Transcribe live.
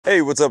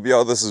Hey, what's up,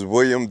 y'all? This is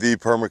William, the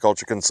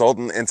Permaculture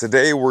Consultant, and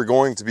today we're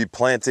going to be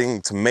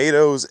planting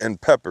tomatoes and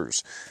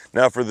peppers.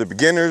 Now, for the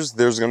beginners,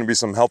 there's going to be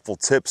some helpful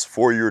tips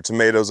for your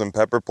tomatoes and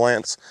pepper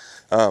plants,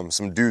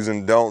 some do's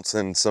and don'ts,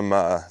 and some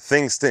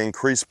things to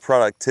increase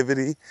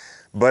productivity.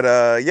 But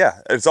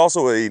yeah, it's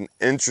also an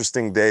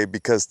interesting day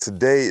because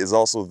today is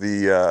also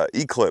the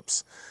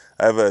eclipse.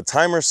 I have a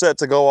timer set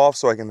to go off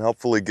so I can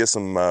hopefully get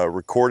some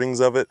recordings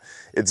of it.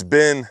 It's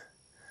been,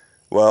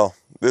 well,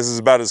 this is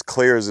about as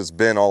clear as it's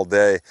been all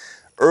day.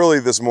 Early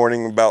this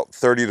morning, about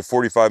 30 to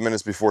 45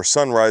 minutes before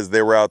sunrise,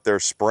 they were out there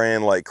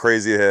spraying like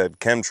crazy. They had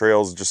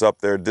chemtrails just up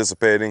there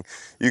dissipating.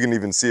 You can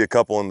even see a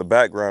couple in the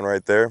background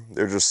right there.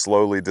 They're just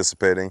slowly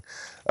dissipating.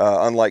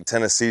 Unlike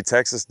Tennessee,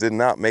 Texas did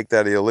not make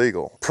that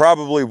illegal.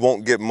 Probably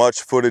won't get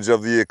much footage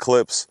of the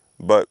eclipse,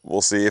 but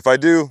we'll see. If I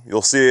do,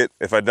 you'll see it.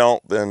 If I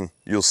don't, then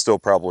you'll still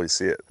probably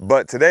see it.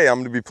 But today I'm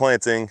going to be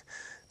planting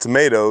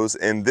tomatoes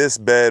in this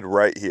bed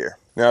right here.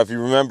 Now, if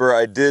you remember,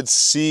 I did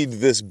seed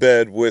this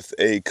bed with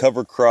a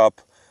cover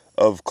crop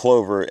of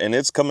clover, and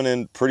it's coming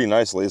in pretty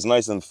nicely. It's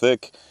nice and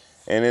thick,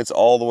 and it's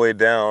all the way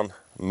down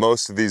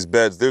most of these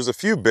beds. There's a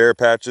few bare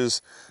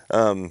patches.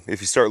 If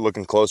you start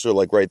looking closer,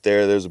 like right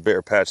there, there's a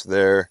bare patch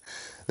there.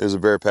 There's a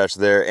bare patch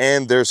there,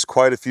 and there's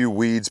quite a few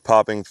weeds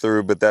popping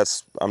through, but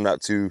I'm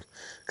not too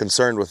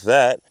concerned with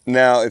that.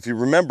 Now, if you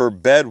remember,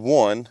 bed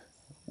one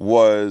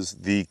was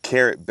the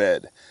carrot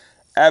bed.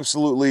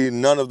 Absolutely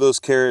none of those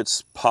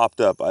carrots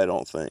popped up, I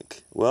don't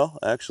think. Well,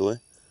 actually.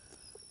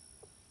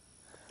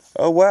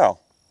 Oh, wow.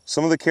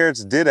 Some of the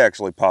carrots did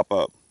actually pop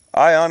up.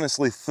 I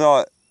honestly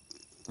thought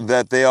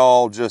that they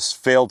all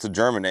just failed to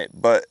germinate,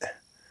 but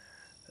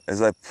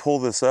as I pull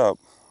this up,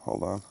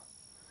 hold on.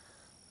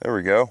 There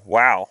we go.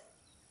 Wow.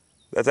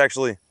 That's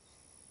actually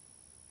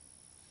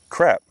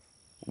crap.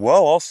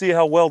 Well, I'll see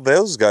how well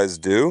those guys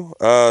do.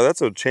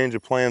 That's a change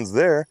of plans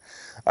there.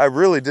 I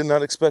really did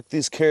not expect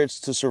these carrots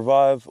to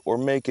survive or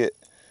make it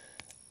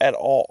at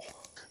all.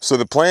 So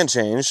the plan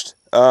changed.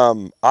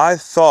 I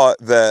thought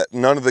that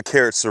none of the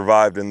carrots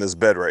survived in this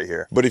bed right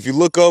here. But if you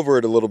look over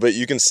it a little bit,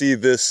 you can see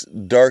this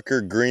darker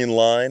green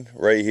line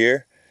right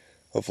here.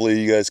 Hopefully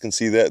you guys can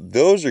see that.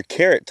 Those are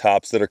carrot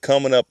tops that are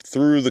coming up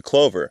through the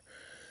clover.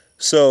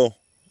 So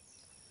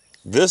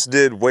this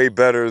did way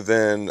better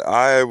than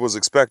I was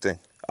expecting.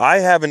 I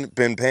haven't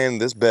been paying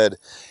this bed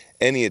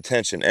any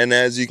attention. And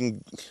as you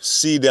can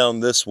see down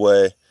this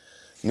way,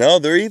 no,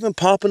 they're even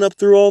popping up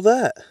through all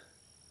that.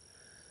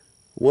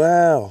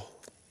 Wow.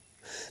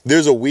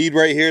 There's a weed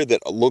right here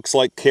that looks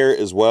like carrot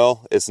as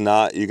well. It's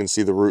not. You can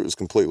see the root is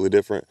completely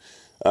different.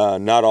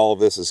 Not all of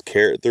this is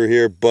carrot through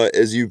here, but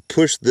as you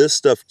push this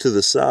stuff to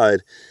the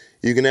side,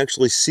 you can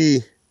actually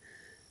see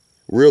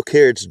real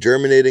carrots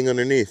germinating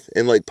underneath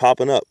and like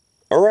popping up.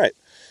 All right,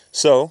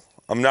 so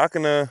I'm not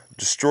gonna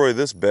destroy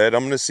this bed.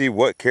 I'm gonna see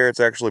what carrots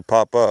actually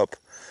pop up.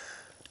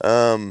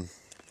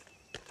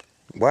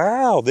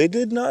 Wow, they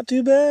did not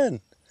do bad.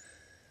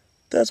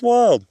 That's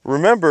wild.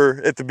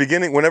 Remember, at the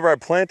beginning, whenever I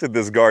planted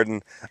this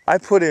garden, I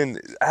put in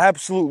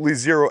absolutely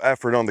zero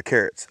effort on the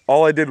carrots.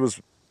 All I did was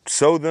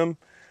sow them,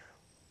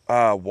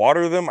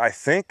 water them. I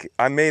think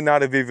I may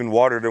not have even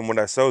watered them when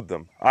I sowed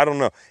them. I don't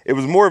know. It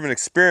was more of an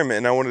experiment,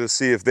 and I wanted to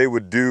see if they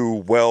would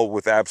do well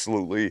with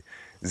absolutely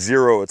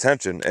zero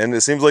attention. And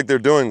it seems like they're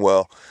doing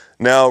well.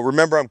 Now,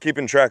 remember, I'm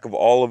keeping track of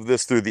all of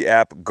this through the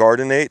app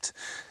Gardenate.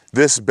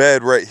 This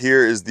bed right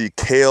here is the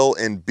kale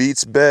and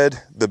beets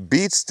bed. The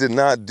beets did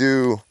not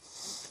do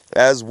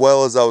as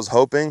well as I was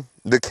hoping.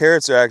 The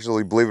carrots are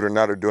actually, believe it or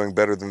not, are doing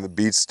better than the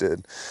beets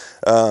did.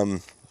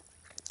 The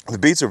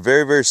beets are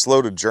very, very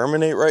slow to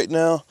germinate right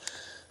now.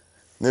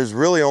 There's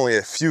really only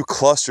a few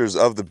clusters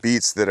of the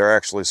beets that are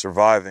actually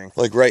surviving.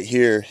 Like right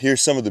here,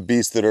 here's some of the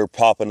beets that are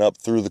popping up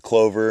through the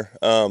clover.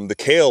 The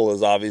kale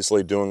is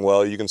obviously doing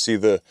well. You can see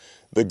the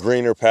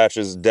greener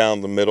patches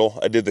down the middle.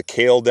 I did the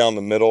kale down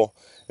the middle,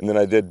 and then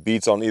I did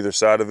beets on either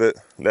side of it.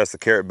 That's the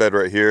carrot bed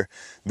right here.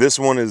 This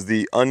one is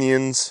the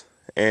onions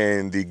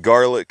and the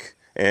garlic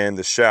and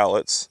the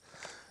shallots,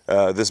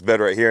 this bed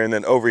right here. And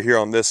then over here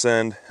on this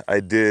end, I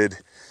did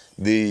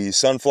the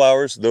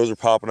sunflowers. Those are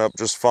popping up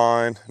just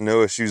fine,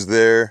 no issues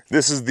there.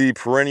 This is the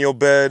perennial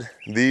bed.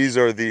 These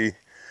are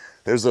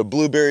there's a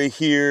blueberry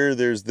here,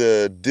 there's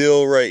the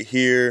dill right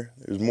here,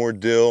 there's more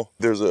dill,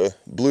 there's a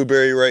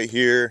blueberry right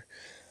here,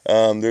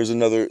 there's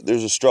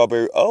a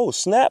strawberry. Oh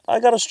snap,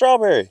 I got a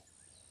strawberry.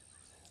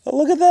 Oh,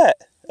 look at that.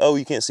 Oh,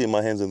 you can't see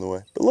my hand's in the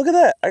way, but look at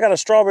that, I got a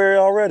strawberry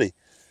already.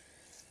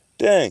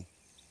 Dang,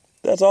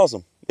 that's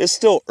awesome. It's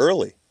still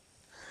early.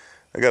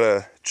 I got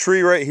a tree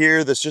right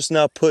here that's just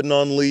now putting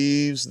on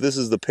leaves. This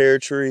is the pear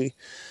tree.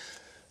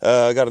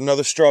 I got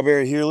another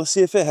strawberry here. Let's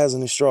see if it has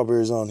any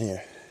strawberries on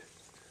here.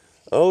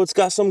 Oh, it's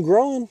got some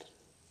growing.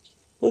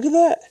 Look at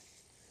that.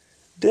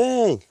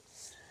 Dang.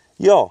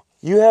 Y'all,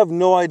 you have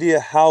no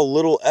idea how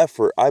little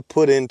effort I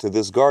put into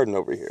this garden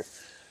over here.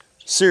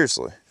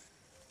 Seriously.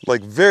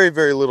 Like very,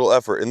 very little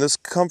effort. And this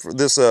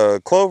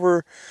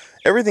clover,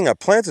 everything I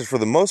planted for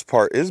the most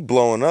part is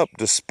blowing up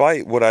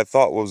despite what I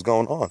thought was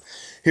going on.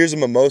 Here's a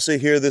mimosa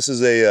here. This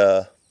is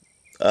a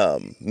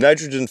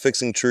nitrogen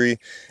fixing tree.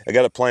 I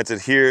got it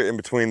planted here in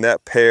between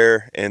that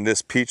pear and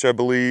this peach, I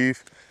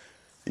believe.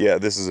 Yeah,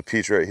 this is a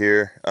peach right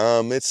here.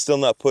 It's still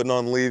not putting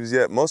on leaves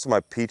yet. Most of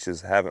my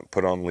peaches haven't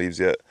put on leaves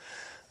yet.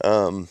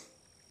 But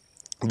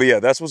yeah,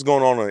 that's what's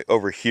going on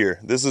over here.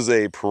 This is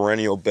a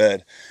perennial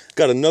bed.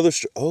 Got another,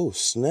 oh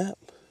snap.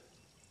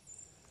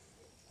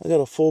 I got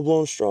a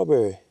full-blown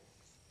strawberry.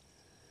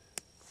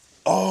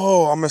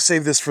 Oh, I'm gonna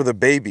save this for the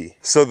baby.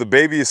 So the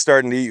baby is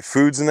starting to eat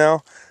foods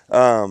now.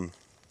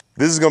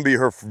 This is gonna be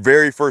her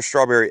very first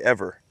strawberry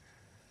ever.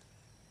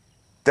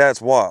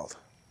 That's wild.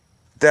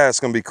 That's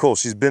gonna be cool.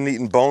 She's been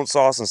eating bone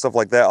sauce and stuff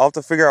like that. I'll have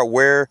to figure out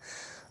where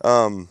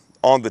on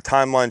the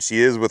timeline she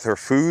is with her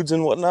foods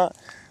and whatnot.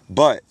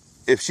 But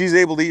if she's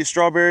able to eat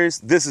strawberries,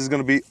 this is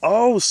gonna be,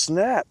 oh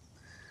snap.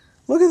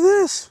 Look at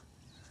this.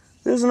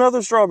 There's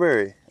another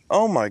strawberry.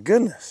 Oh my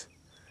goodness.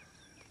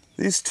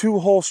 These 2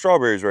 whole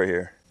strawberries right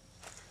here.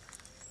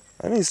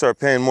 I need to start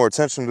paying more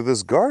attention to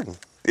this garden.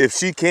 If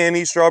she can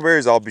eat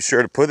strawberries, I'll be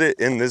sure to put it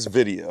in this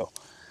video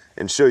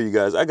and show you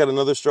guys. I got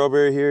another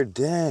strawberry here,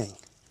 dang.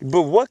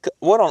 But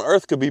what on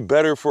earth could be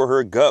better for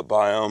her gut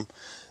biome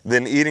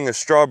than eating a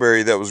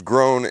strawberry that was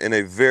grown in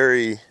a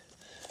very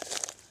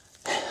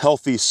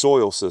healthy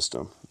soil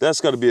system? That's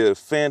got to be a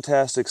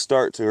fantastic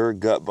start to her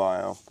gut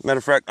biome. Matter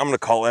of fact, I'm gonna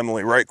call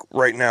Emily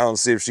right now and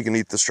see if she can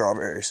eat the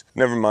strawberries.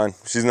 Never mind,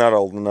 she's not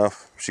old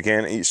enough. She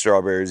can't eat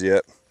strawberries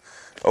yet.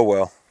 Oh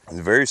well, it's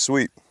very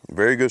sweet,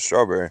 very good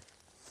strawberry.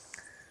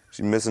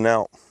 She's missing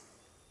out.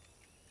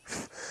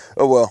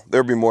 Oh well,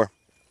 there'll be more.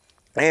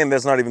 And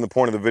that's not even the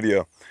point of the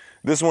video.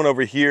 This one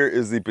over here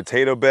is the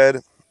potato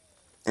bed.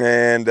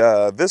 And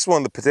this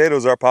one, the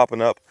potatoes are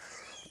popping up.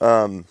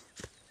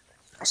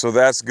 So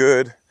that's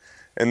good.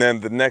 And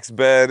then the next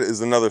bed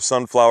is another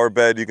sunflower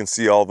bed. You can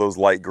see all those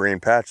light green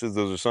patches.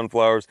 Those are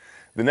sunflowers.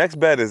 The next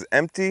bed is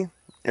empty.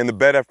 And the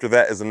bed after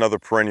that is another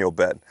perennial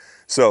bed.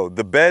 So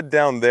the bed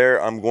down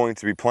there, I'm going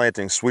to be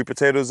planting sweet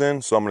potatoes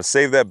in. So I'm going to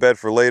save that bed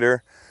for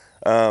later.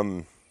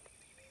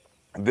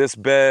 This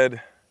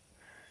bed,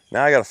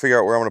 now I got to figure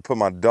out where I'm going to put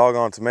my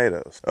doggone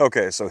tomatoes.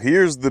 Okay, so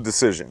here's the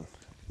decision.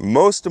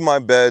 Most of my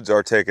beds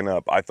are taken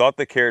up. I thought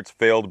the carrots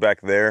failed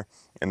back there,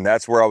 and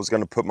that's where I was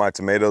going to put my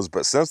tomatoes.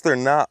 But since they're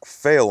not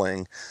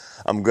failing,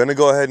 I'm going to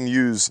go ahead and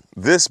use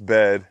this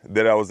bed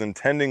that I was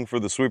intending for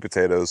the sweet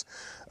potatoes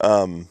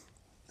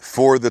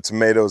for the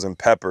tomatoes and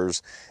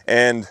peppers.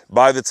 And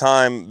by the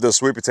time the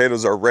sweet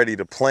potatoes are ready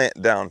to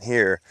plant down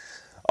here,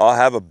 I'll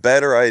have a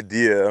better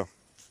idea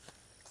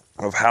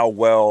of how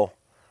well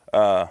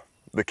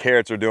the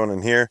carrots are doing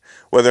in here,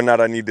 whether or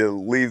not I need to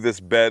leave this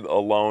bed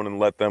alone and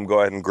let them go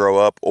ahead and grow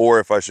up, or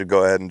if I should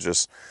go ahead and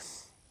just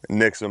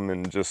nix them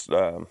and just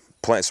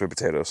plant sweet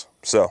potatoes.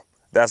 So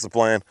that's the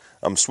plan.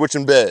 I'm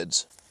switching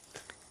beds.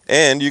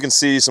 And you can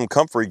see some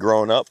comfrey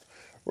growing up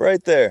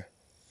right there,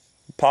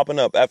 popping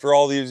up. After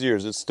all these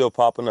years, it's still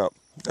popping up.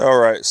 All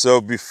right,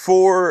 so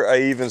before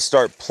I even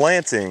start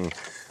planting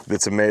the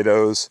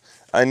tomatoes,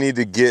 I need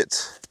to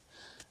get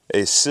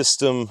a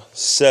system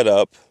set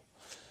up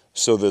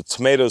so the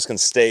tomatoes can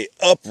stay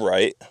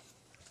upright.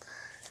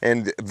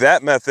 And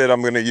that method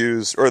I'm going to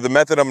use, or the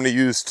method I'm going to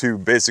use to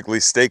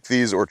basically stake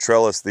these or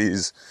trellis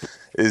these,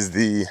 is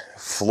the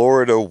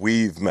Florida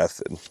weave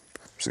method. I'm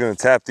just going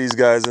to tap these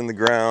guys in the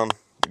ground,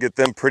 get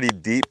them pretty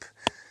deep.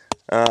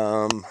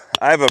 I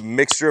have a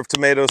mixture of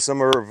tomatoes.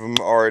 Some of them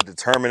are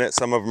determinate,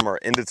 some of them are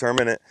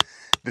indeterminate.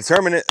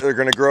 Determinate, they're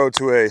going to grow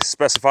to a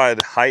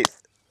specified height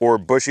or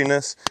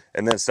bushiness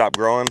and then stop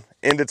growing.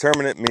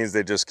 Indeterminate means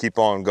they just keep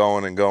on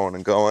going and going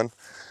and going.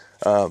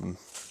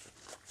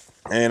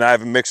 And I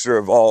have a mixture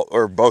of all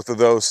or both of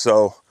those,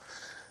 so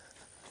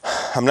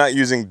I'm not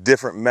using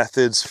different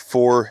methods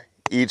for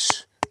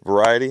each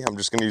variety. I'm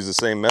just going to use the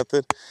same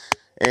method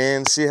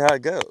and see how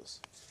it goes.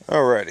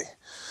 Alrighty,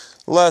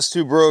 the last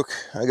 2 broke.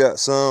 I got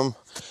some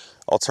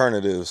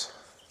alternatives.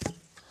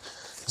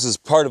 This is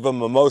part of a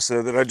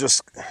mimosa that I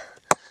just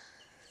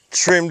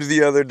trimmed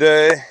the other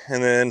day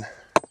and then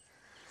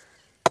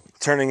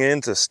turning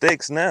into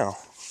stakes now.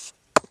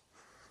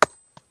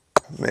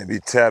 Maybe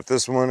tap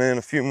this one in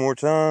a few more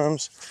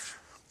times.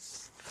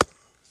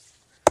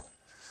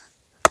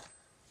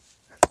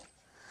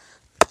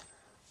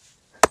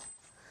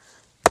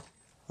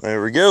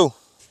 There we go.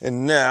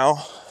 And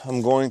now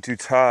I'm going to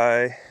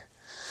tie,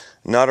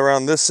 not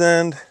around this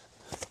end.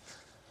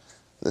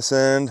 This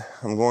end,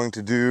 I'm going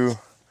to do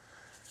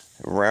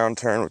a round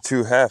turn with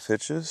 2 half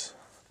hitches.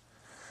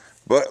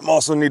 But I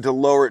also need to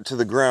lower it to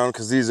the ground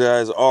because these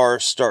guys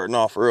are starting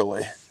off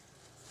early.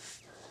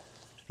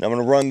 Now I'm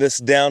going to run this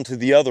down to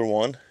the other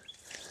one.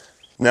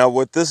 Now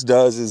what this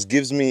does is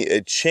gives me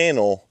a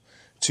channel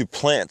to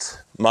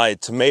plant my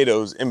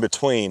tomatoes in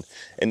between.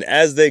 And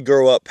as they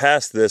grow up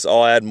past this,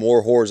 I'll add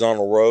more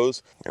horizontal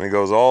rows and it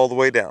goes all the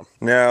way down.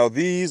 Now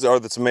these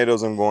are the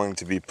tomatoes I'm going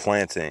to be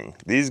planting.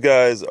 These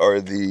guys are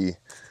the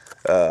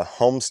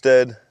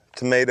Homestead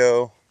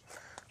tomato.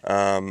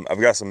 I've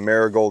got some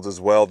marigolds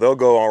as well. They'll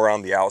go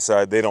around the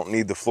outside. They don't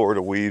need the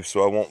Florida weave,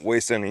 so I won't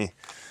waste any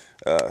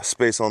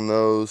space on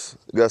those.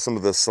 Got some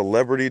of the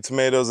celebrity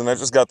tomatoes, and I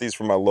just got these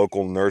from my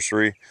local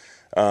nursery,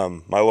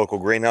 my local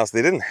greenhouse.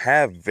 They didn't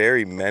have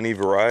very many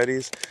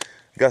varieties.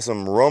 Got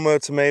some Roma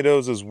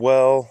tomatoes as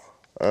well,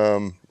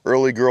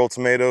 early girl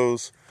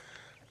tomatoes,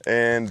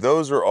 and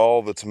those are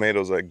all the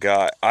tomatoes I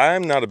got.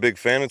 I'm not a big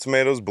fan of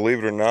tomatoes,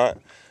 believe it or not.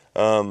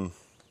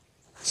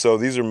 So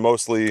these are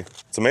mostly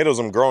tomatoes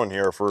I'm growing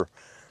here for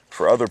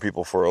other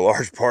people for a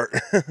large part.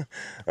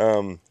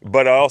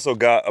 But I also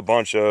got a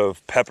bunch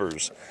of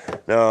peppers.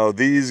 Now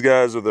these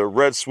guys are the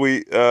red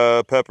sweet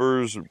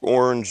peppers,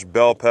 orange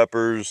bell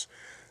peppers.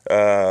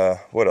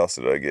 What else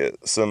did I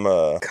get? Some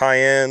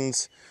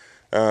cayennes,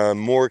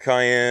 more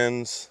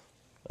cayennes.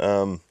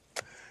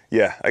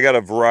 Yeah, I got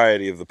a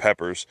variety of the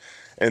peppers.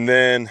 And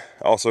then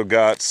also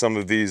got some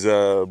of these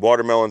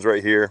watermelons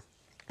right here.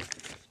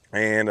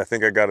 And I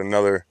think I got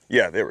another,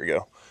 yeah, there we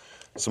go.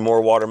 Some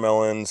more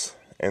watermelons,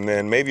 and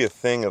then maybe a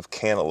thing of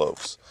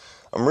cantaloupes.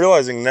 I'm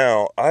realizing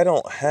now I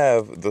don't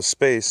have the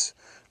space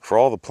for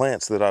all the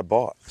plants that I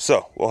bought.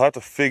 So we'll have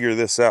to figure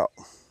this out.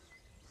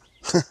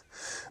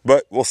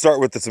 But we'll start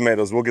with the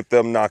tomatoes. We'll get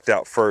them knocked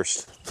out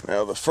first.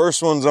 Now the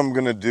first ones I'm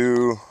gonna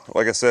do,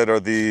 like I said, are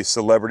the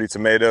celebrity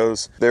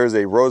tomatoes. There's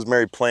a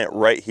rosemary plant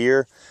right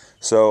here,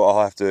 so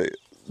I'll have to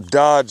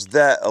dodge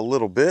that a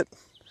little bit.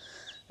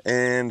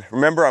 And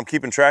remember, I'm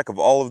keeping track of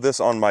all of this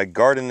on my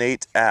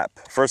Gardenate app.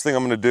 First thing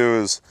I'm gonna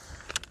do is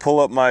pull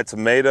up my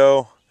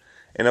tomato,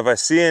 and if I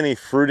see any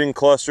fruiting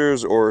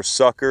clusters or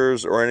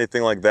suckers or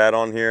anything like that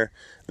on here,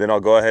 then I'll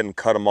go ahead and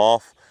cut them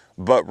off.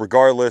 But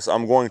regardless,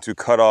 I'm going to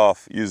cut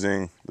off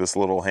using this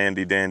little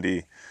handy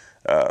dandy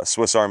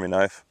Swiss Army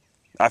knife.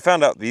 I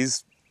found out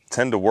these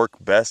tend to work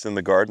best in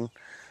the garden.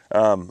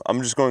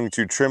 I'm just going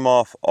to trim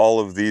off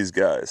all of these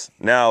guys.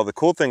 Now, the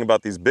cool thing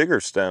about these bigger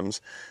stems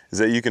is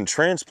that you can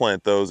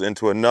transplant those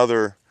into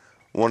another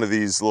one of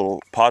these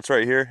little pots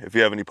right here, if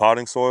you have any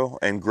potting soil,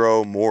 and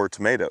grow more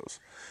tomatoes.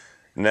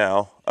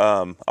 Now,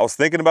 I was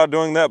thinking about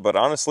doing that, but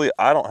honestly,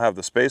 I don't have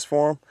the space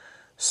for them,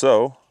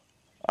 so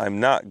I'm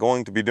not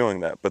going to be doing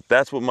that. But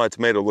that's what my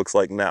tomato looks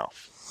like now.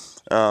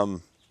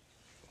 And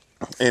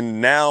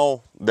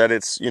now that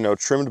it's, you know,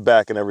 trimmed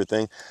back and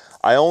everything,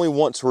 I only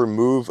want to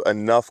remove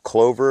enough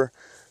clover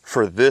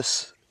for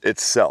this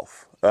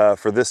itself,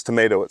 for this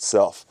tomato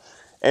itself.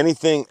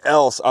 Anything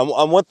else, I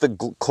want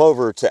the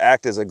clover to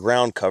act as a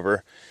ground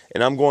cover,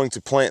 and I'm going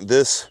to plant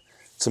this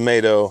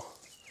tomato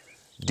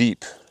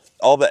deep.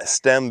 All that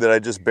stem that I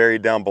just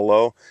buried down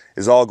below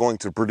is all going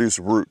to produce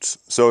roots.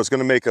 So it's going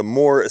to make a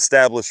more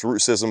established root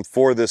system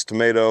for this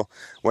tomato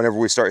whenever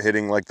we start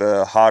hitting like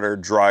the hotter,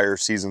 drier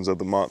seasons of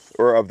the month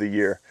or of the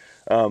year.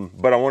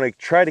 But I want to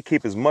try to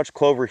keep as much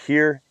clover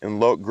here and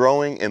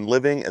growing and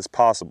living as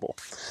possible.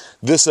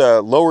 This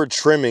lower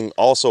trimming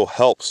also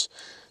helps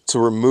to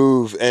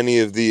remove any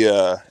of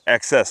the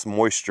excess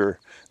moisture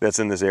that's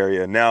in this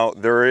area. Now,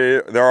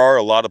 there are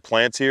a lot of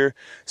plants here,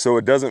 so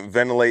it doesn't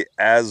ventilate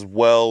as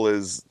well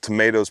as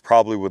tomatoes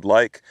probably would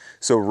like.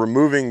 So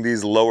removing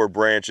these lower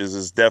branches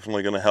is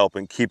definitely going to help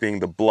in keeping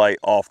the blight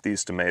off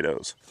these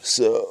tomatoes.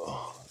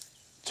 So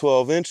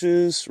 12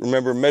 inches,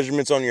 remember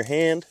measurements on your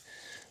hand.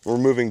 We're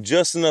removing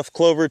just enough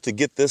clover to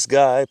get this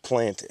guy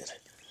planted.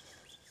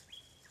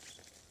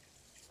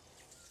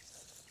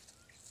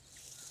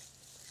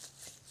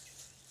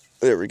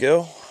 There we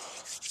go.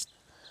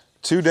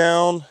 2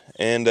 down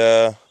and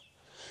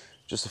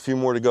just a few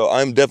more to go.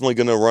 I'm definitely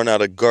gonna run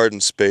out of garden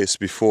space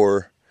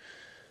before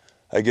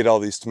I get all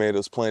these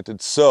tomatoes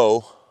planted,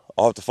 so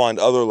I'll have to find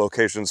other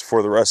locations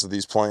for the rest of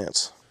these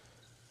plants.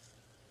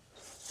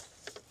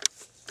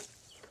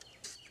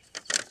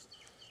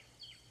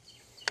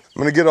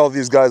 I'm gonna get all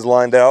these guys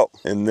lined out,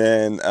 and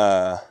then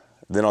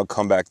I'll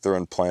come back through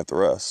and plant the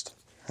rest.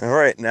 All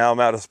right, now I'm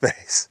out of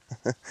space.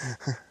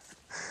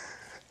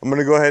 I'm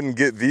gonna go ahead and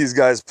get these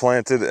guys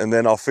planted, and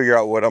then I'll figure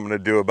out what I'm gonna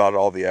do about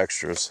all the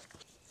extras.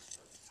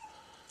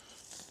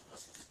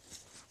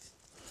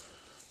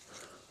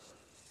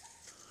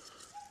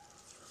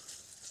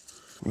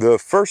 The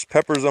first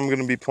peppers I'm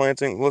gonna be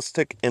planting, let's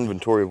take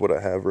inventory of what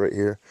I have right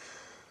here.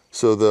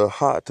 So the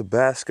hot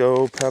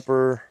Tabasco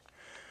pepper,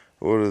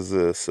 what is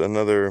this?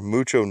 Another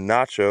mucho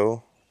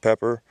nacho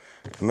pepper,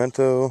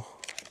 pimento,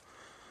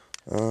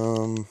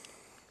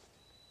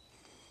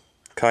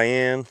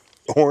 cayenne,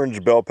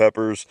 orange bell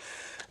peppers,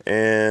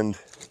 and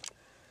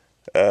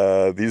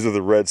these are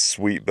the red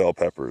sweet bell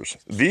peppers.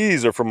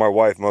 These are for my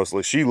wife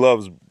mostly. She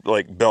loves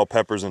like bell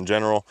peppers in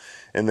general.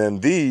 And then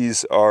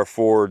these are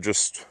for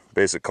just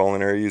basic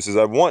culinary uses.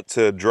 I want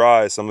to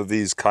dry some of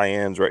these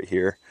cayennes right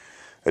here.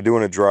 I do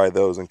want to dry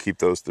those and keep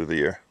those through the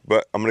year.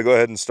 But I'm going to go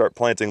ahead and start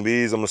planting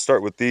these. I'm going to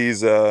start with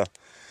these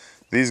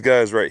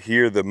guys right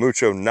here, the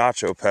mucho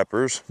nacho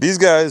peppers. These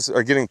guys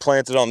are getting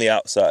planted on the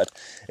outside.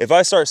 If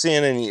I start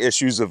seeing any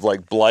issues of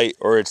like blight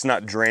or it's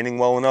not draining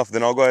well enough,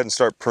 then I'll go ahead and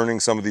start pruning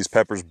some of these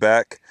peppers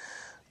back.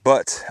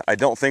 But I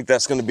don't think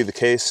that's going to be the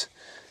case.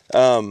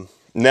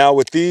 Now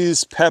with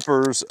these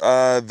peppers,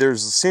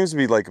 seems to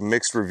be like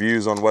mixed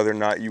reviews on whether or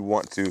not you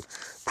want to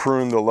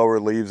prune the lower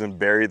leaves and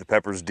bury the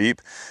peppers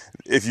deep.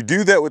 If you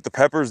do that with the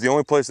peppers, the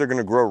only place they're going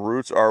to grow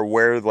roots are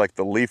where like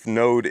the leaf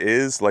node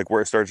is, like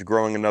where it starts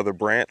growing another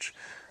branch.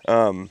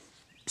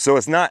 So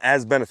it's not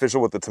as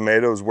beneficial with the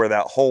tomatoes where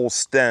that whole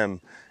stem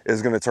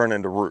is going to turn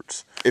into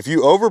roots. If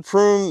you over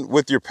prune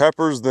with your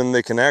peppers, then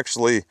they can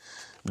actually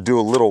do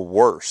a little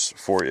worse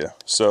for you.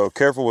 So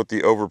careful with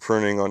the over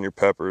pruning on your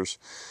peppers.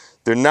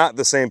 They're not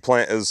the same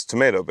plant as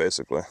tomato,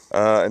 basically.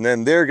 And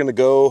then they're gonna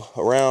go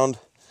around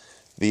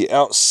the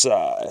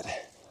outside.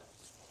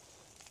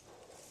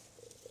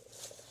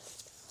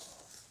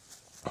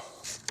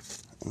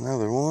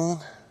 Another one.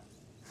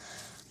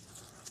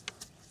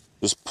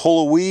 Just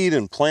pull a weed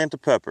and plant a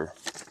pepper.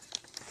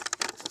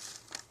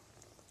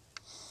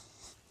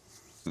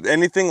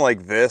 Anything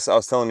like this, I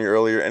was telling you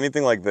earlier,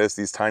 anything like this,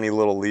 these tiny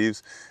little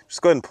leaves,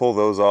 just go ahead and pull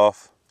those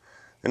off.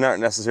 They're not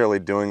necessarily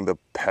doing the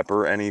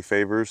pepper any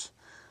favors.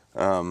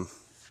 And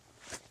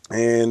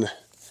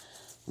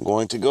I'm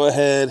going to go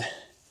ahead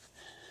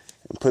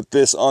and put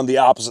this on the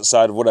opposite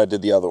side of what I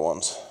did the other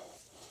ones.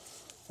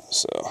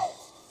 So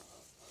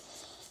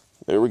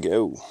there we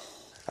go.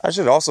 I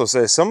should also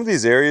say some of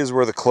these areas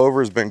where the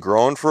clover has been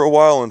growing for a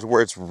while and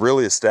where it's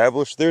really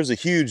established, there's a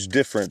huge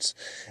difference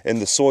in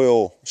the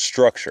soil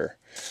structure.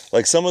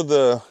 Like some of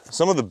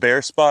the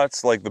bare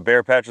spots, like the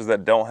bare patches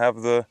that don't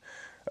have the,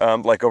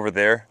 like over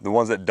there, the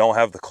ones that don't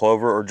have the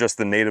clover or just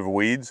the native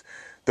weeds,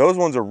 those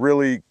ones are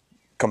really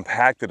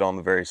compacted on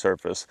the very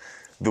surface.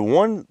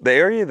 The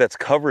area that's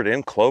covered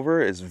in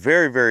clover is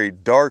very, very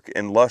dark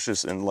and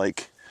luscious, and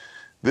like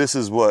this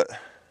is what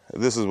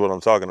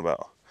I'm talking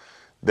about.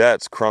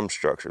 That's crumb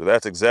structure.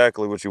 That's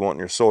exactly what you want in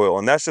your soil,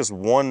 and that's just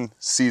one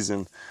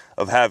season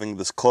of having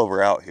this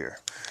clover out here.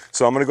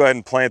 So I'm gonna go ahead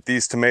and plant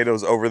these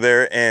tomatoes over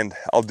there, and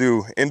I'll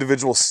do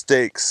individual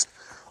stakes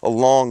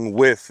along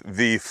with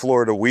the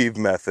Florida weave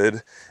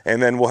method,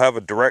 and then we'll have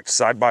a direct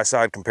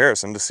side-by-side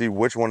comparison to see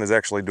which one is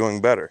actually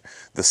doing better,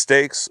 the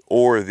stakes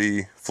or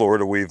the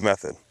Florida weave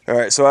method. All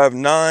right, so I have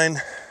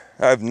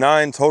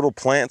nine total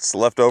plants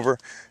left over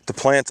to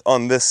plant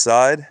on this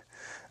side,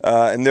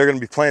 and they're going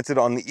to be planted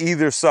on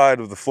either side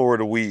of the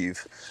Florida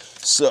weave.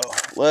 So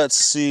let's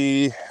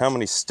see how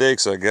many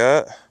stakes I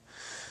got.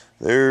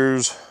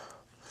 There's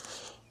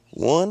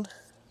one,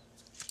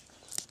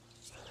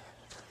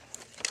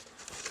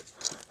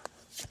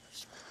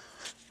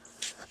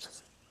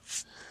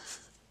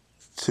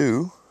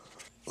 two,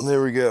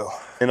 there we go.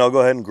 And I'll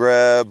go ahead and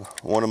grab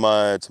one of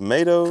my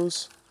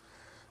tomatoes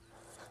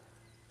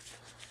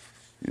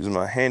using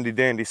my handy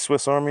dandy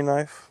Swiss Army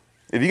knife.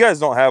 If you guys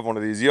don't have one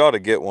of these, you ought to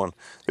get one.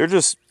 They're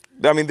just,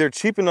 I mean, they're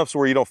cheap enough so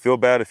where you don't feel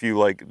bad if you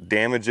like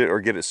damage it or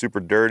get it super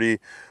dirty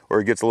or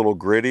it gets a little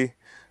gritty.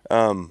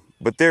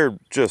 But they're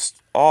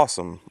just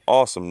awesome,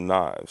 awesome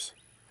knives.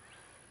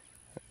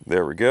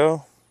 There we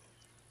go.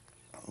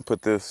 I'll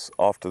put this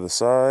off to the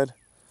side.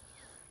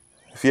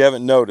 If you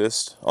haven't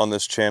noticed on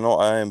this channel,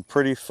 I am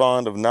pretty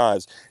fond of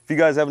knives. If you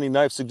guys have any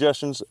knife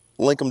suggestions,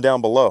 link them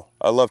down below.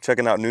 I love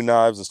checking out new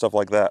knives and stuff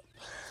like that.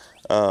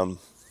 But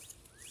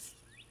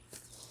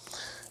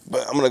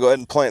I'm gonna go ahead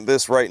and plant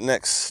this right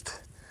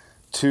next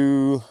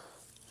to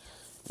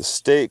the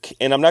stake.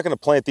 And I'm not gonna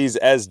plant these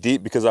as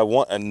deep because I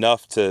want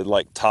enough to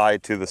like tie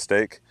to the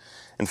stake.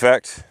 In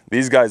fact,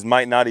 these guys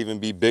might not even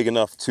be big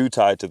enough to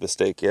tie to the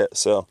stake yet.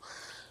 So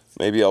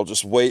maybe I'll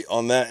just wait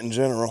on that in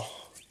general.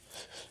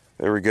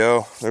 There we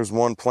go, there's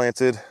one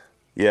planted.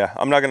 Yeah,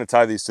 I'm not gonna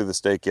tie these to the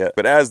stake yet,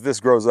 but as this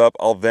grows up,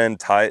 I'll then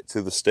tie it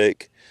to the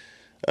stake,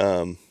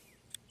 and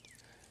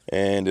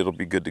it'll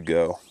be good to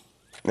go.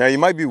 Now you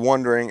might be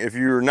wondering, if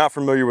you're not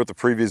familiar with the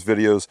previous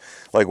videos,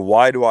 like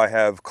why do I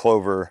have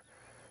clover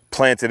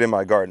planted in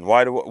my garden?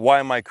 Why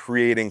am I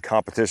creating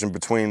competition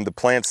between the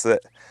plants that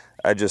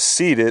I just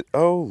seeded?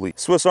 Holy,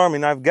 Swiss Army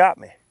knife got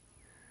me.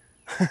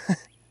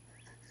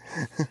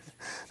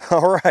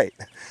 All right,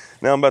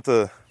 now I'm about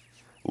to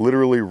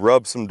literally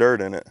rub some dirt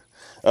in it.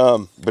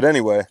 But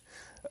anyway,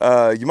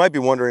 you might be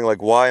wondering,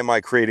 like, why am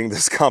I creating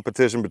this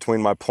competition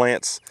between my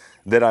plants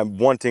that I'm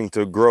wanting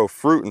to grow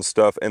fruit and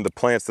stuff and the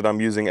plants that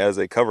I'm using as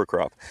a cover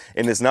crop?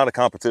 And it's not a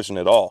competition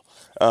at all.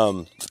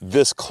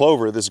 This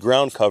clover, this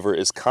ground cover,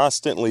 is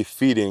constantly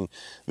feeding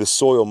the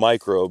soil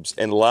microbes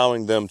and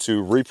allowing them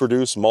to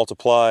reproduce,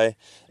 multiply,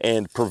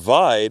 and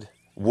provide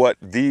what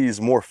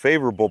these more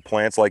favorable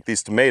plants like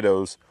these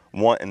tomatoes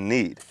want and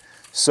need.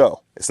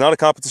 So it's not a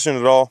competition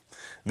at all.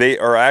 They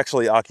are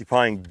actually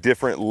occupying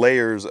different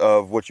layers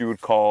of what you would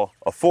call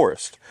a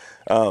forest.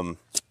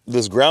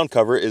 This ground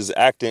cover is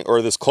acting,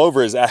 or this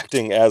clover is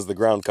acting as the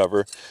ground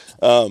cover.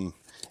 And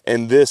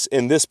in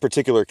this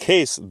particular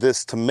case,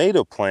 this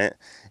tomato plant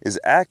is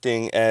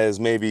acting as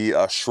maybe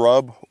a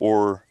shrub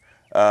or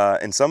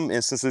in some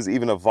instances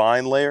even a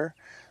vine layer.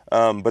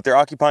 But they're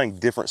occupying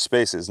different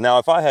spaces. Now,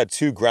 if I had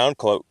two ground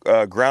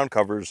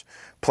covers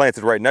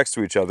planted right next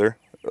to each other,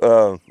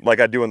 like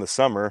I do in the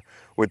summer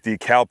with the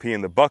cowpea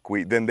and the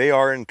buckwheat, then they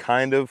are in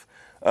kind of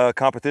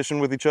competition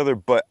with each other,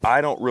 but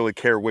I don't really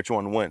care which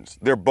one wins.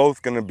 They're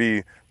both going to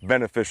be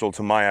beneficial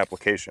to my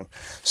application.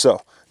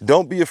 So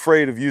don't be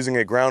afraid of using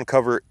a ground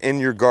cover in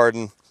your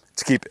garden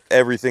to keep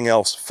everything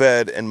else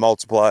fed and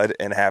multiplied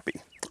and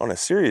happy. On a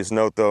serious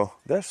note though,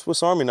 that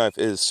Swiss Army knife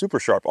is super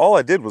sharp. All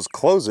I did was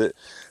close it,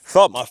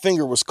 thought my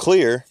finger was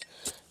clear.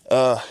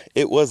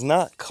 It was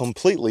not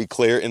completely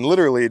clear, and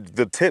literally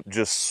the tip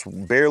just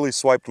barely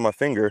swiped my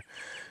finger,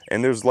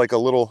 and there's like a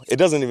little, it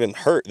doesn't even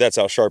hurt, that's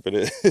how sharp it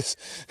is.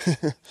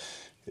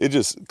 It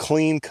just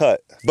clean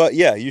cut. But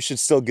yeah, you should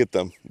still get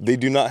them. They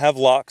do not have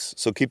locks,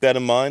 so keep that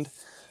in mind.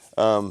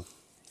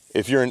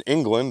 If you're in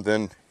England,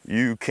 then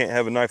you can't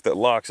have a knife that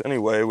locks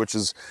anyway, which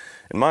is,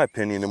 in my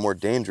opinion, a more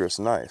dangerous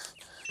knife.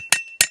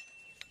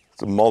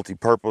 It's a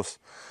multi-purpose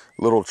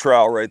little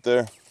trowel right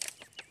there.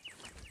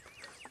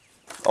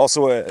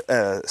 Also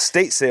a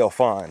estate sale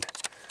find.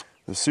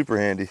 It's super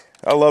handy.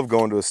 I love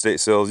going to estate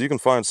sales. You can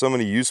find so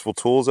many useful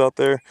tools out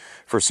there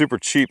for super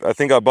cheap. I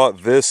think I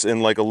bought this in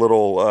like a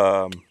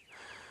little,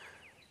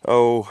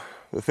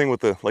 the thing with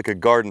the, like a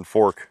garden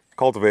fork,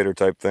 cultivator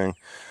type thing,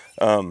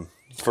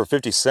 for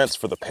 50 cents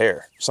for the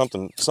pair.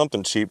 Something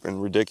cheap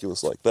and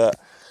ridiculous like that.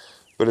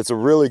 But it's a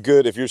really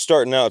good, if you're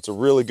starting out, it's a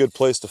really good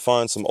place to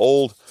find some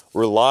old,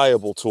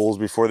 reliable tools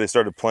before they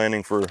started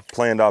planning for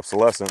planned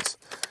obsolescence.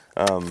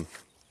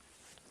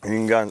 And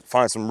you can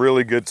find some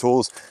really good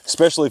tools,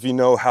 especially if you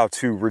know how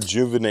to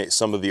rejuvenate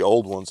some of the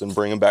old ones and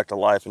bring them back to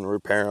life and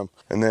repair them.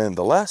 And then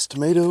the last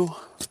tomato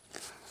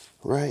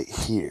right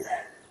here.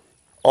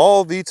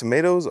 All the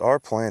tomatoes are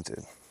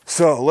planted.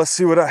 So let's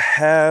see what I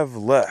have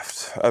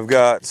left. I've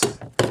got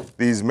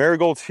these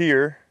marigolds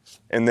here,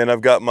 and then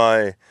I've got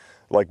my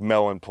like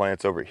melon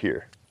plants over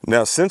here.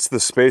 Now, since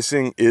the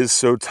spacing is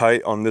so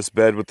tight on this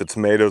bed with the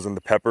tomatoes and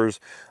the peppers,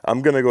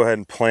 I'm gonna go ahead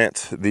and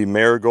plant the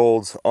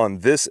marigolds on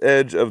this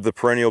edge of the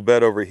perennial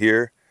bed over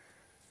here,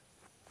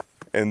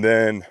 and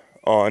then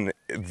on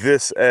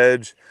this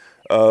edge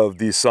of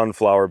the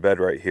sunflower bed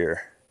right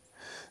here.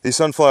 These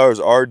sunflowers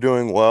are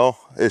doing well.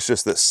 It's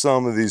just that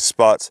some of these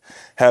spots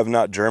have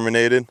not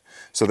germinated.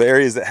 So the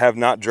areas that have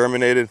not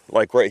germinated,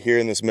 like right here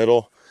in this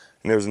middle,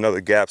 and there's another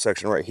gap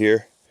section right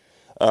here,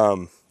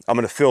 I'm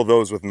gonna fill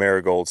those with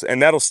marigolds,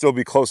 and that'll still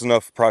be close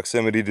enough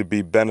proximity to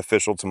be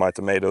beneficial to my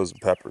tomatoes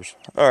and peppers.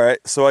 All right,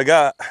 so I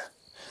got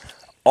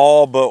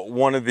all but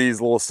one of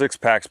these little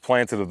 6-packs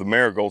planted of the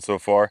marigold so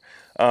far.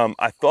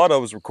 I thought I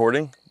was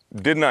recording,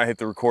 did not hit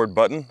the record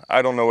button.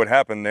 I don't know what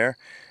happened there.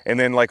 And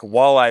then like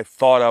while I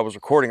thought I was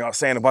recording, I was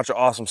saying a bunch of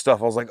awesome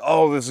stuff. I was like,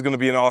 oh, this is gonna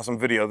be an awesome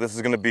video. This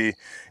is gonna be,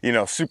 you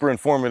know, super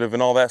informative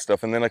and all that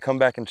stuff. And then I come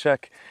back and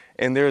check,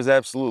 and there's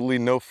absolutely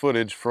no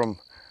footage from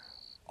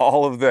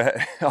all of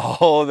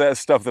that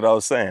stuff that I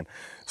was saying.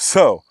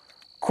 So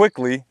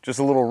quickly, just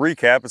a little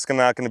recap, it's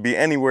not going to be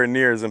anywhere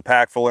near as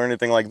impactful or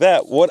anything like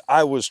that. What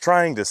I was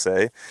trying to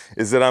say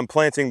is that I'm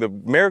planting the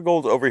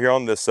marigolds over here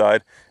on this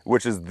side,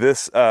 which is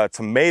this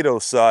tomato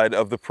side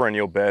of the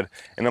perennial bed,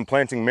 and I'm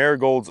planting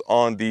marigolds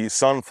on the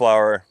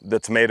sunflower, the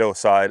tomato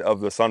side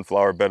of the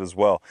sunflower bed as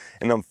well.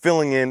 And I'm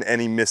filling in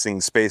any missing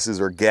spaces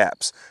or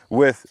gaps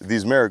with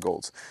these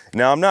marigolds.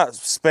 Now, I'm not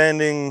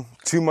spending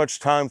too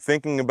much time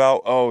thinking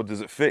about, oh,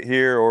 does it fit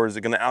here or is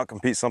it going to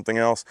outcompete something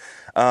else?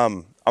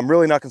 I'm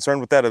really not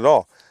concerned with that at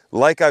all.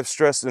 Like I've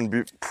stressed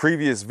in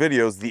previous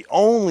videos, the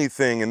only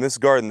thing in this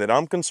garden that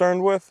I'm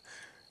concerned with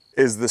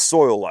is the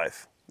soil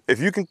life. If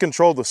you can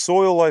control the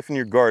soil life in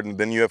your garden,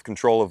 then you have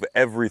control of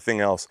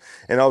everything else.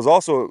 And I was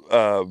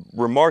also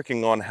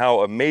remarking on how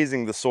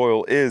amazing the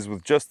soil is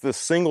with just this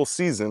single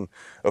season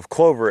of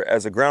clover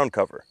as a ground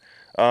cover.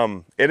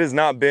 It has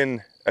not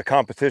been a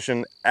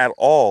competition at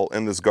all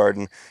in this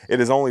garden. It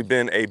has only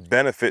been a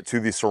benefit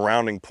to the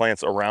surrounding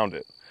plants around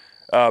it.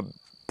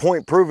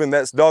 Point proven,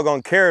 that's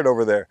doggone carrot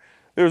over there.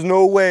 There's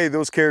no way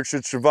those carrots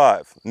should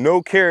survive.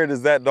 No carrot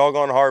is that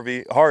doggone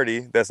hardy.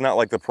 That's not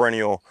like the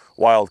perennial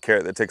wild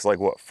carrot that takes like,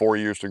 what, 4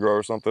 years to grow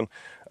or something.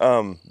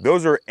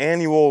 Those are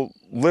annual,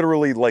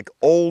 literally like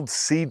old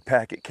seed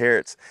packet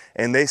carrots,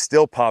 and they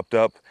still popped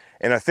up.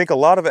 And I think a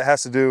lot of it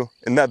has to do,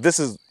 and that this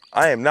is,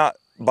 I am not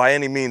by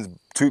any means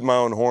tooting my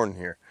own horn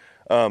here.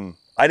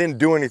 I didn't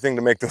do anything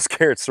to make those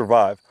carrots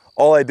survive.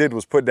 All I did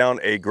was put down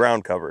a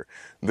ground cover.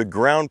 The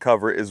ground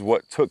cover is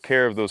what took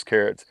care of those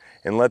carrots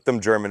and let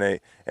them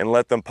germinate and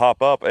let them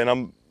pop up. And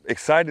I'm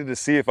excited to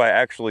see if I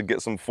actually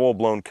get some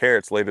full-blown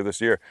carrots later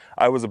this year.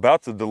 I was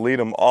about to delete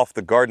them off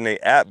the Gardenate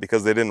app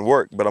because they didn't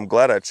work, but I'm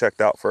glad I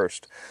checked out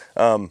first.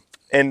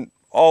 And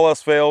all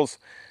else fails,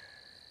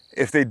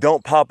 if they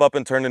don't pop up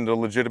and turn into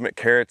legitimate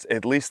carrots,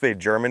 at least they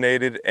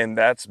germinated, and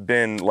that's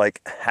been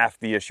like half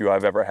the issue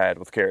I've ever had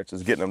with carrots,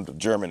 is getting them to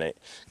germinate.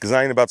 Because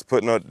I ain't about to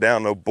put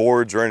down no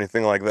boards or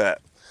anything like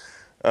that.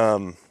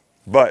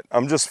 But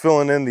I'm just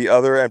filling in the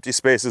other empty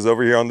spaces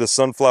over here on this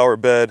sunflower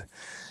bed.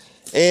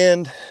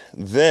 And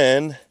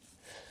then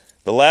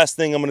the last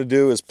thing I'm gonna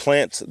do is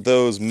plant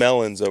those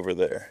melons over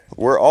there.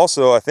 We're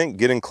also, I think,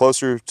 getting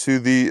closer to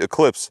the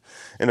eclipse.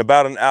 In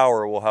about an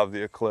hour, we'll have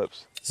the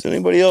eclipse. Does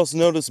anybody else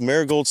notice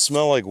marigolds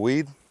smell like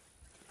weed?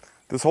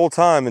 This whole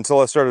time until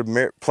I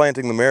started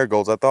planting the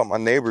marigolds, I thought my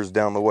neighbors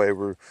down the way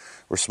were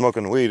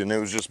smoking weed and it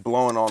was just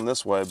blowing on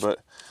this way, but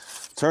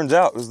turns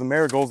out it was the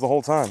marigolds the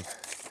whole time.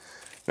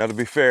 Now to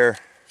be fair,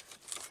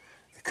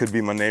 it could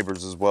be my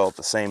neighbors as well at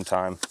the same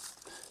time,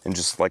 and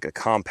just like a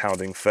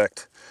compounding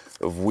effect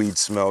of weed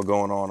smell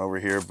going on over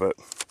here, but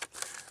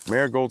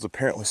marigolds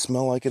apparently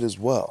smell like it as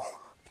well.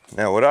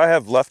 Now what I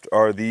have left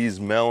are these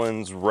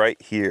melons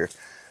right here.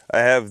 I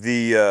have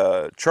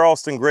the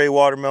Charleston Gray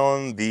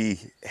Watermelon, the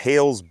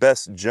Hale's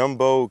Best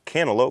Jumbo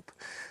Cantaloupe,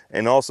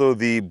 and also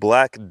the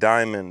Black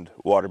Diamond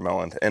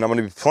Watermelon. And I'm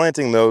going to be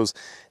planting those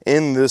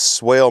in this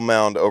swale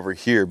mound over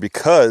here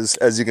because,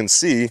 as you can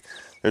see,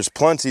 there's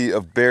plenty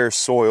of bare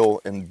soil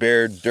and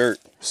bare dirt.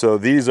 So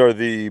these are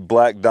the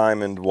Black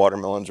Diamond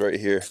watermelons right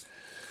here.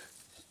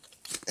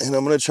 And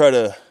I'm going to try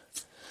to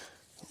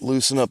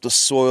loosen up the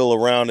soil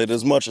around it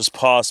as much as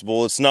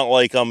possible. It's not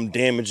like I'm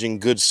damaging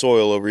good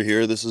soil over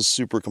here. This is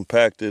super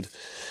compacted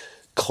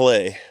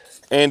clay.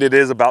 And it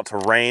is about to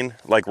rain,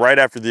 like right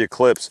after the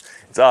eclipse.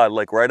 It's odd,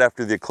 like right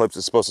after the eclipse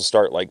it's supposed to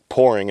start like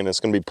pouring, and it's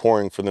gonna be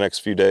pouring for the next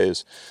few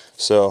days.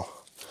 So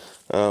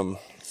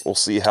we'll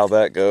see how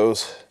that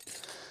goes.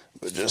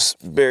 But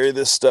just bury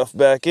this stuff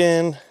back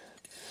in,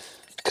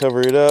 cover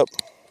it up,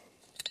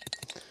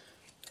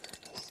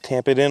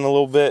 tamp it in a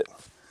little bit.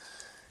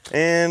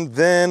 And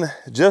then,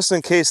 just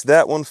in case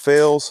that one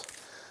fails,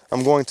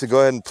 I'm going to go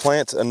ahead and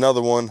plant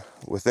another one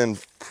within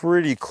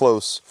pretty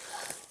close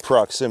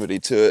proximity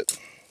to it.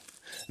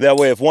 That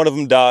way, if one of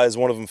them dies,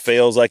 one of them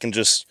fails, I can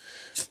just,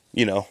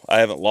 you know, I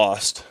haven't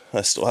lost.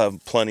 I still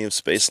have plenty of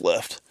space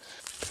left.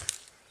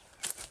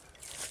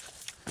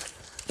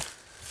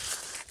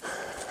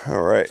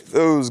 All right,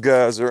 those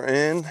guys are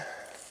in.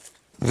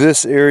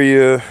 This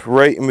area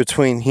right in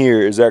between here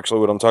is actually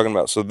what I'm talking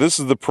about. So this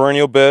is the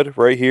perennial bed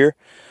right here,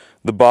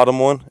 the bottom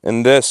one,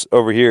 and this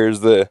over here is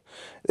the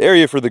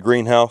area for the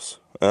greenhouse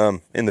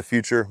in the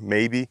future,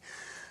 maybe.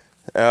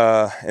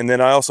 And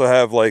then I also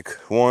have like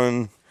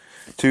 1,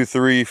 2,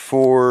 3,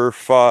 4,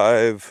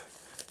 5,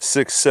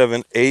 6,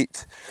 7,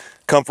 8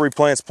 comfrey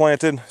plants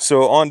planted.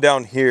 So on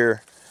down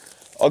here,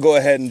 I'll go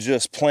ahead and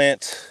just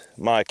plant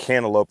my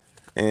cantaloupe.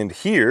 And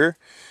here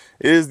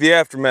is the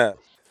aftermath.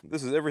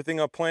 This is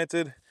everything I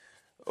planted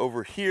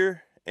over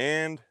here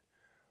and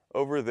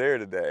over there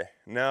today.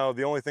 Now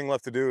the only thing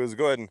left to do is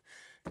go ahead and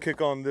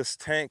kick on this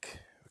tank,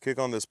 kick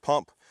on this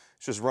pump.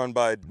 It's just run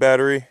by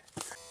battery.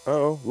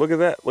 Uh-oh, look at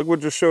that. Look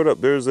what just showed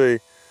up. There's a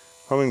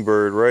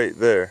hummingbird right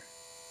there.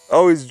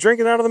 Oh, he's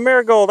drinking out of the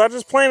marigold. I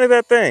just planted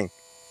that thing.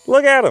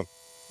 Look at him.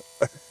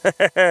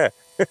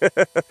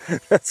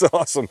 That's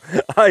awesome.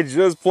 I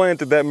just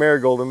planted that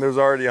marigold and there's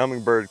already a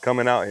hummingbird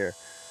coming out here.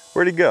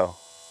 Where'd he go?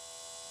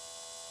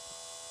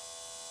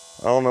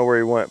 I don't know where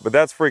he went, but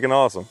that's freaking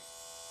awesome.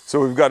 So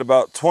we've got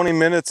about 20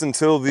 minutes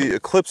until the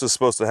eclipse is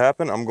supposed to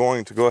happen. I'm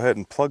going to go ahead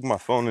and plug my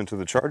phone into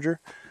the charger.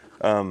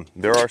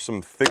 There are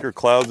some thicker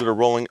clouds that are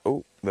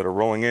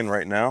rolling in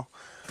right now.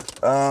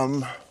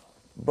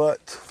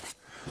 But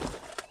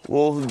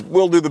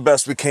we'll do the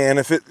best we can.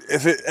 If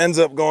it ends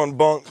up going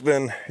bunk,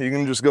 then you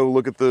can just go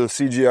look at the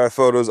CGI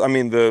photos. I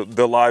mean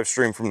the live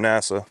stream from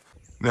NASA.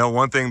 Now,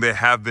 one thing they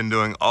have been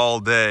doing all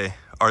day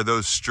are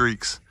those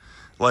streaks.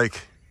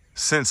 Like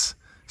since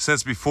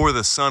before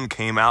the sun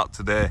came out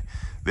today,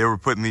 they were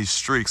putting these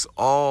streaks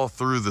all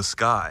through the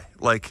sky,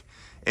 like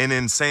an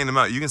insane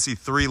amount. You can see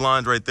 3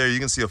 lines right there. You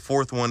can see a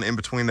 4th one in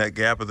between that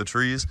gap of the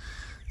trees.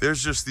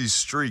 There's just these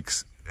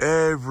streaks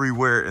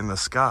everywhere in the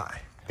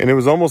sky. And it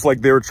was almost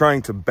like they were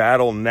trying to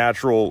battle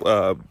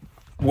natural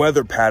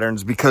weather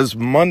patterns, because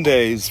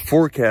Monday's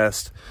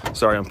forecast,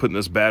 sorry, I'm putting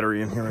this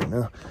battery in here right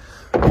now.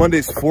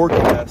 Monday's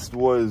forecast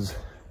was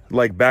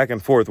like back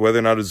and forth, whether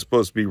or not it's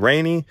supposed to be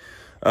rainy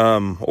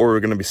or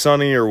going to be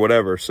sunny or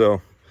whatever.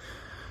 So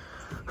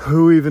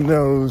who even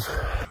knows?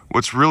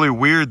 What's really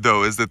weird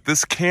though is that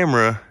this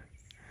camera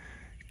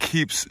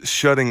keeps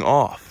shutting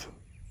off.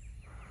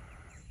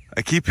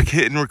 I keep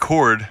hitting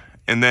record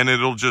and then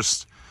it'll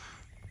just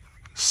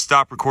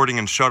stop recording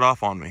and shut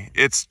off on me.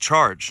 It's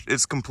charged.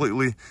 It's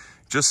completely,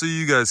 just so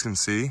you guys can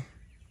see,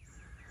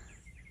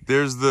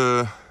 there's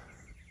the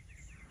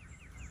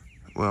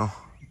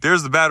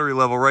battery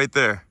level right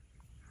there.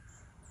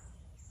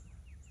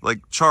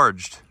 Like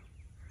charged.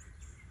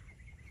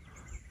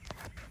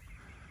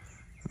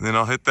 And then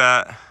I'll hit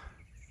that.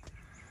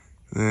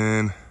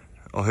 Then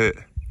I'll hit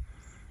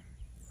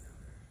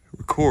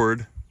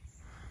record.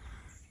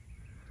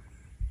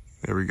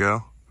 There we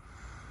go.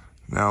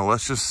 Now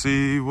let's just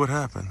see what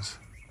happens.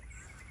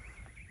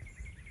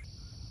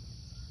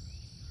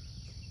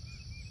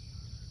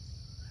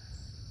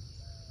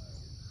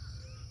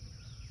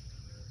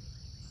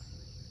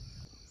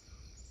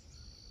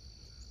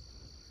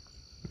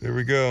 There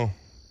we go.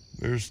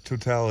 There's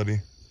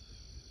totality.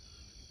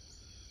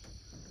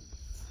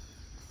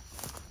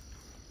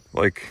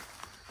 Like,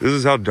 this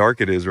is how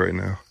dark it is right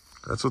now.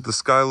 That's what the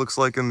sky looks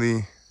like in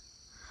the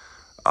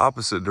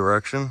opposite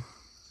direction.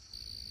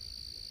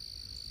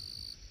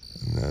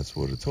 And that's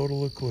what a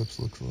total eclipse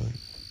looks like.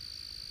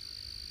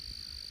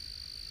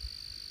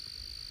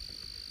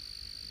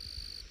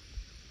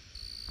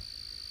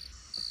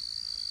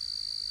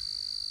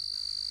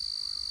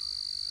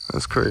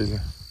 That's crazy.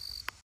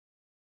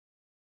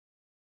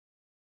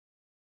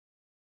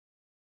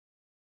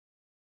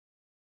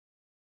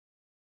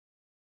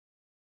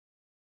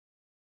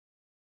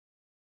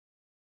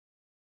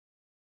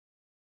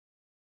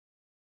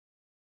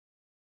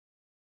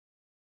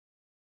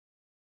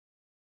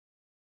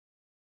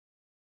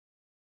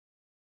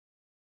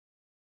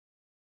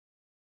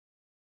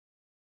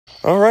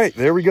 All right,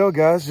 there we go,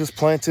 guys. Just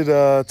planted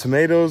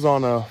tomatoes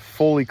on a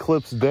full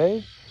eclipse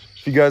day.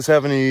 If you guys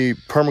have any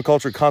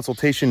permaculture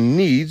consultation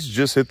needs,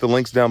 just hit the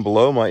links down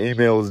below. My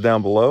email is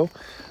down below.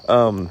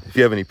 If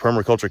you have any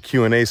permaculture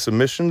Q&A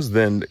submissions,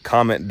 then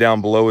comment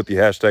down below with the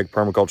hashtag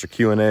permaculture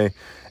Q&A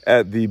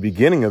at the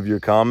beginning of your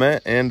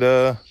comment. And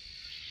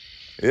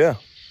yeah,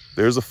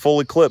 there's a full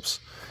eclipse.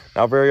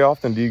 Not very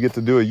often do you get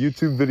to do a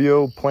YouTube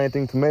video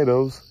planting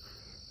tomatoes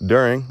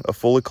during a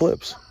full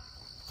eclipse.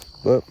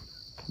 But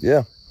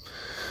yeah.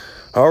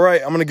 All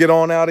right, I'm going to get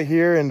on out of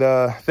here, and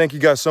thank you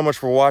guys so much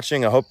for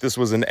watching. I hope this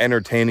was an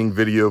entertaining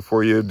video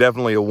for you.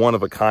 Definitely a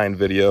one-of-a-kind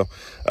video.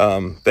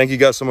 Thank you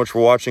guys so much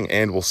for watching,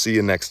 and we'll see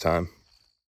you next time.